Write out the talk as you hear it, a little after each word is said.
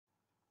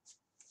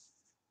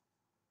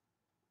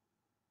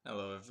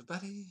Hello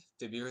everybody,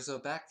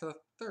 Fibierzo back for the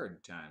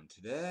third time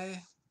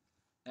today,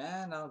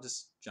 and I'll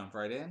just jump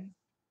right in.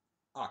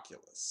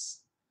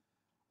 Oculus.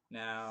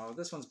 Now,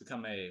 this one's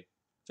become a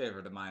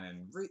favorite of mine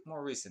in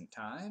more recent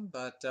time,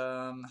 but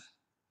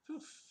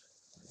whew,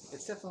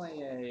 it's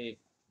definitely a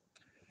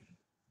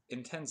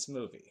intense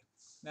movie.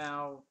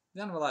 Now,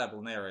 the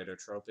unreliable narrator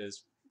trope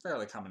is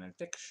fairly common in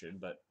fiction,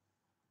 but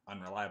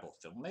unreliable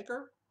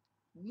filmmaker?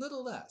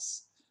 Little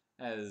less.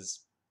 As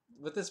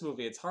with this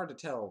movie, it's hard to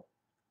tell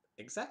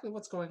exactly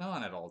what's going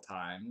on at all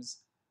times,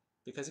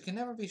 because you can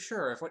never be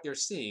sure if what you're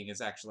seeing is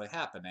actually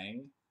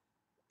happening,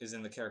 is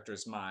in the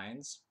characters'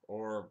 minds,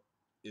 or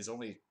is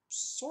only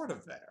sort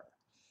of there.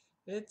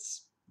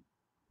 It's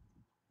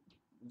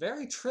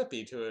very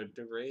trippy to a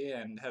degree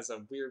and has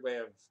a weird way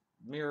of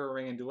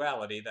mirroring and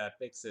duality that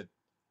makes it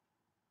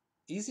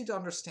easy to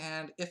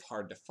understand, if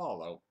hard to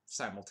follow,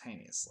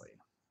 simultaneously.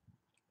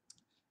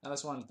 Now,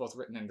 this one's both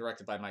written and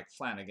directed by Mike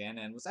Flanagan,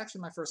 and was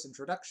actually my first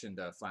introduction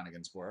to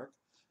Flanagan's work.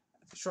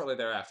 Shortly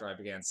thereafter, I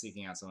began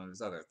seeking out some of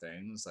his other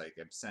things, like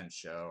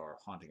Absentia or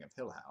Haunting of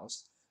Hill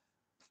House,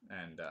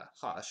 and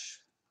Hush.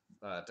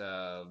 But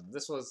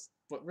this was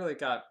what really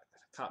caught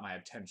my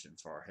attention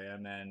for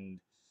him,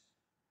 and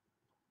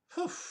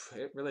whew,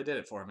 it really did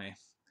it for me.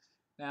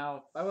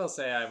 Now, I will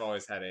say I've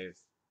always had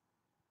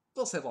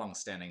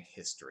long-standing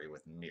history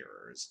with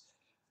mirrors.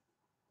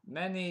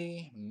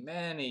 Many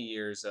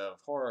years of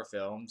horror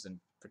films, and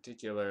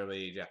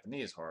particularly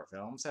Japanese horror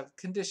films, have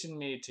conditioned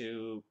me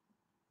to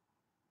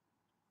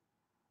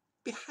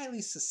be highly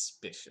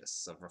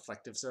suspicious of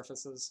reflective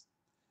surfaces.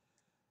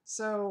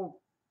 So,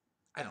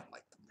 I don't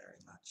like them very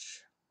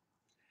much.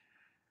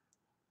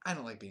 I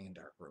don't like being in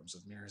dark rooms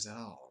with mirrors at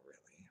all,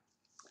 really.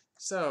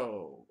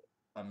 So,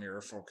 a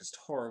mirror-focused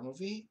horror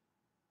movie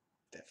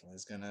definitely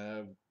is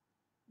gonna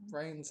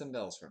ring some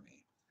bells for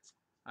me.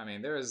 I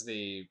mean, there is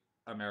the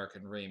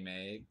American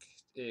remake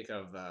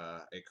of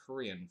a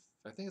Korean,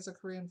 I think it's a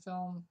Korean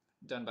film,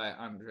 done by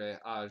Andre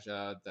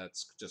Aja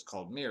that's just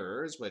called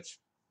Mirrors, which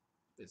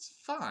is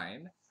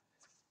fine,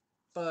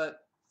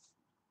 but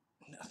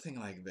nothing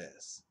like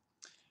this.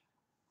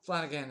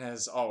 Flanagan,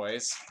 as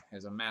always,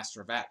 is a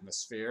master of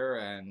atmosphere,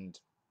 and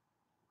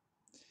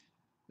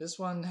this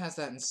one has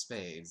that in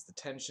spades. The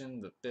tension,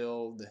 the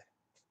build,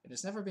 and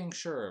just never being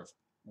sure of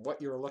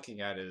what you're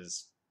looking at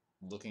is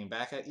looking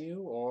back at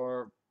you,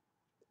 or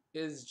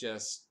is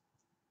just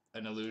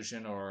an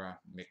illusion or a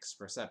mixed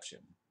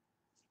perception.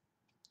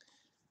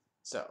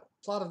 So,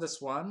 plot of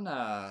this one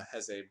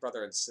has a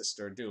brother and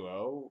sister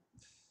duo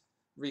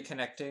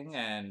reconnecting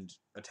and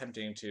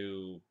attempting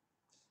to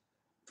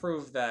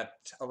prove that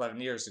 11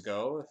 years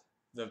ago,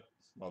 the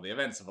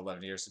events of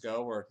 11 years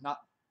ago were not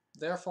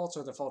their faults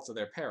or the faults of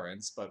their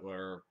parents, but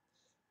were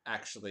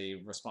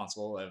actually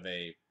responsible of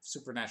a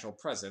supernatural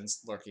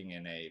presence lurking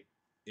in a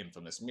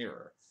infamous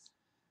mirror.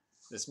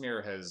 This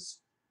mirror has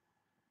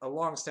a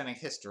long-standing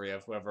history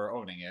of whoever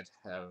owning it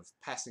have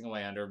passing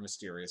away under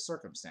mysterious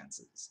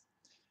circumstances.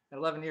 And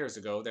 11 years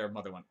ago, their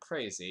mother went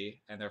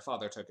crazy, and their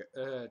father took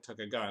a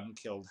gun,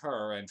 killed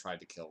her, and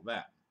tried to kill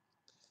them,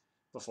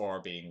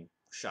 before being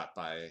shot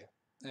by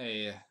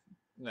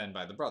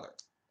by the brother.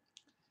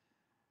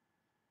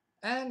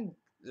 And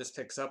this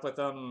picks up with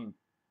them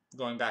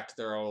going back to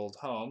their old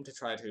home to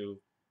try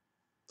to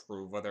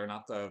prove whether or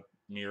not the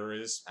mirror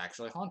is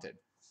actually haunted.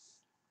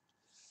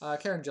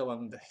 Karen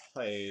Gillan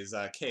plays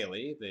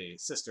Kaylee, the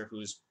sister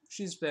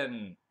she's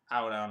been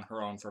out on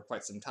her own for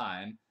quite some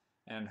time,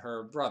 and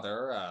her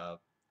brother,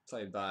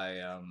 played by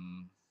I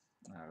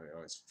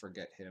always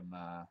forget him,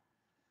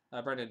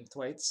 Brendan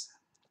Thwaites,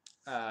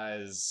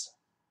 is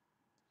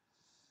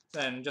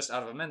then just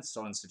out of a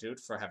mental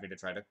institute for having to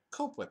try to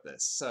cope with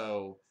this.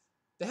 So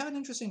they have an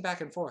interesting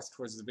back and forth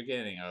towards the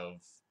beginning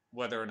of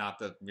whether or not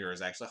the mirror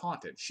is actually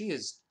haunted. She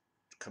is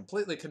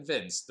completely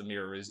convinced the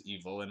mirror is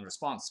evil and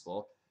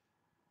responsible.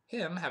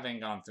 Him, having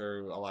gone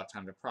through a lot of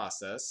time to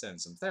process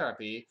and some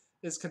therapy,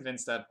 is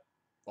convinced that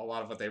a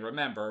lot of what they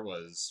remember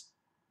was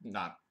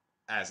not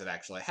as it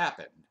actually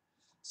happened.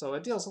 So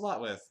it deals a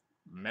lot with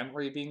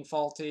memory being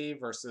faulty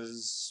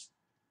versus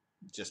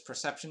just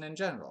perception in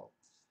general.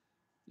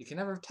 You can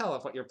never tell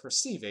if what you're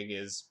perceiving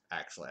is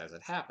actually as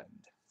it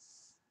happened.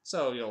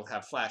 So you'll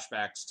have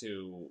flashbacks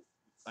to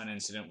an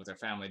incident with her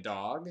family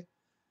dog.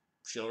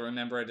 She'll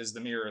remember it as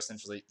the mirror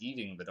essentially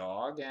eating the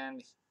dog,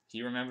 and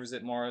he remembers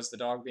it more as the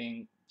dog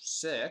being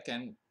sick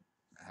and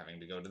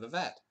having to go to the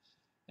vet.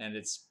 And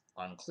it's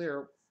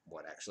unclear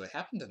what actually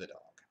happened to the dog,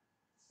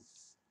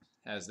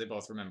 as they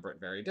both remember it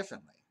very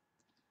differently.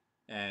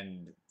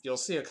 And you'll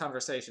see a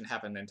conversation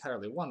happen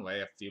entirely one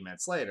way a few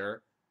minutes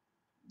later.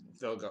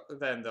 They'll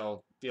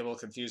be a little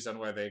confused on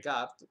where they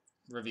got,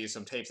 review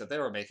some tapes that they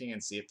were making,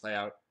 and see it play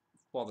out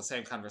while the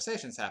same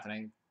conversation's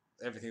happening.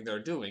 Everything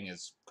they're doing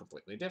is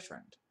completely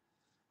different.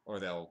 Or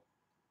they'll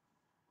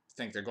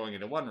think they're going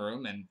into one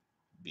room and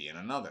be in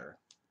another.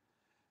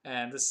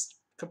 And this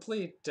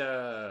complete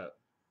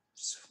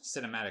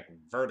cinematic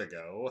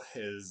vertigo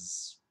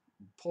is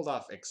pulled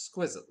off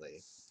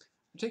exquisitely,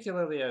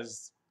 particularly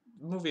as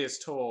the movie is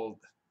told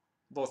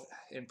both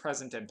in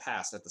present and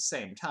past at the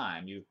same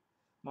time. You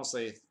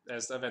mostly,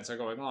 as the events are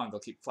going along, they'll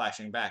keep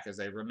flashing back as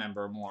they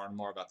remember more and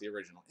more about the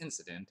original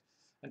incident,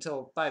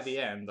 until by the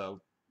end,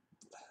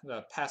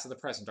 the past and the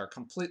present are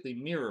completely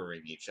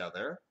mirroring each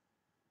other.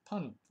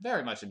 Pun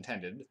very much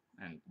intended,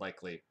 and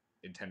likely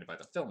intended by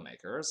the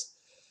filmmakers.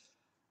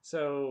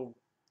 So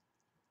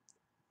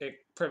it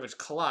pretty much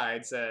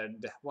collides,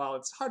 and while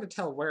it's hard to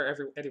tell where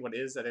anyone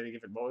is at any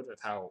given moment with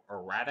how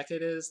erratic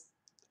it is,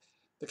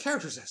 the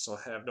characters still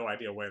have no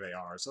idea where they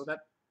are, so that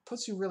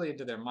puts you really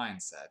into their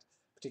mindset,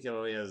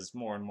 particularly as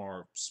more and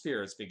more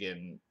spirits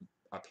begin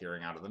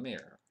appearing out of the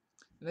mirror.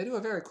 And they do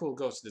a very cool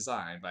ghost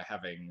design by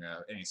having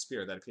any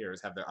spirit that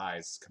appears have their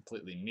eyes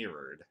completely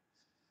mirrored.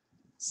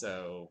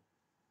 So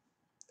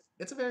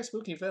it's a very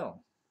spooky film.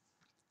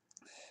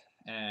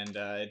 And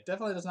it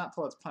definitely does not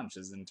pull its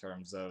punches in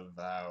terms of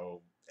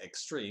how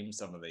extreme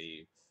some of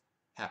the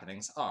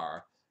happenings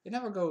are. It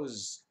never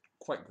goes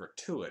quite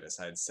gratuitous,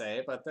 I'd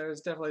say, but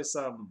there's definitely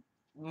some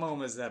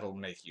moments that'll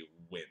make you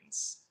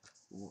wince.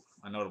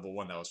 A notable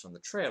one that was from the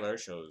trailer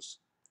shows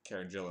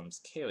Karen Gillan's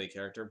Kaylee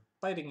character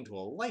biting into a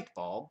light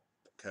bulb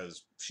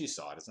because she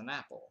saw it as an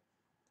apple.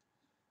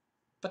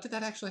 But did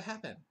that actually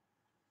happen?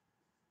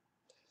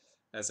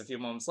 As a few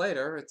moments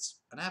later,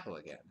 it's an apple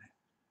again.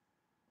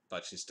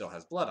 But she still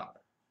has blood on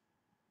her.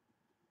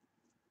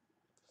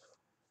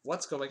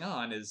 What's going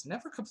on is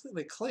never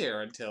completely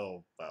clear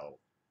until, well,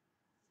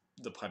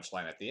 the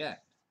punchline at the end.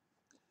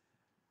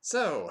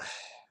 So,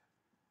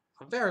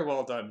 a very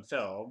well done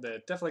film.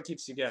 It definitely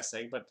keeps you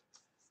guessing, but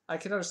I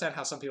can understand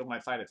how some people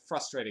might find it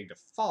frustrating to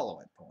follow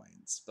at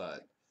points,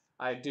 but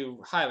I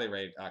do highly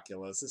rate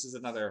Oculus. This is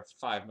another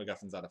 5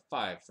 MacGuffins out of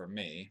 5 for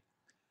me.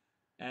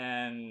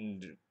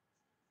 And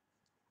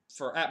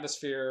for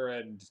atmosphere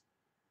and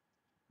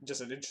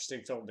just an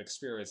interesting film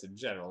experience in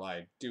general,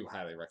 I do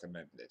highly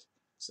recommend it.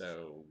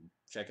 So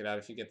check it out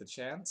if you get the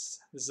chance.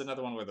 This is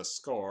another one where the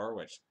score,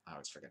 which I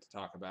always forget to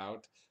talk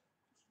about,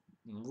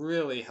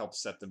 really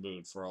helps set the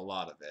mood for a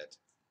lot of it.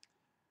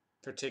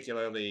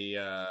 Particularly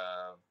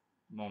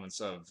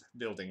moments of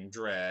building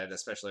dread,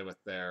 especially with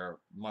their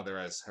mother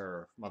as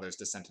her mother's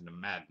descent into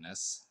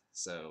madness.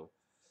 So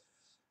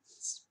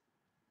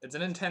it's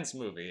an intense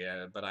movie,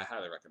 but I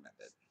highly recommend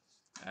it.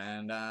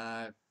 And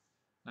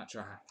not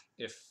sure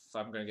if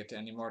I'm going to get to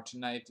any more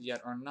tonight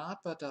yet or not,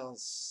 but I'll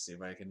see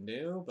what I can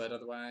do. But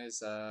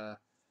otherwise, I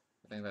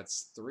think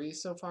that's 3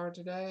 so far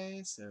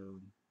today, so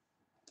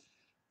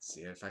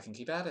see if I can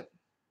keep at it.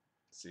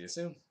 See you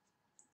soon.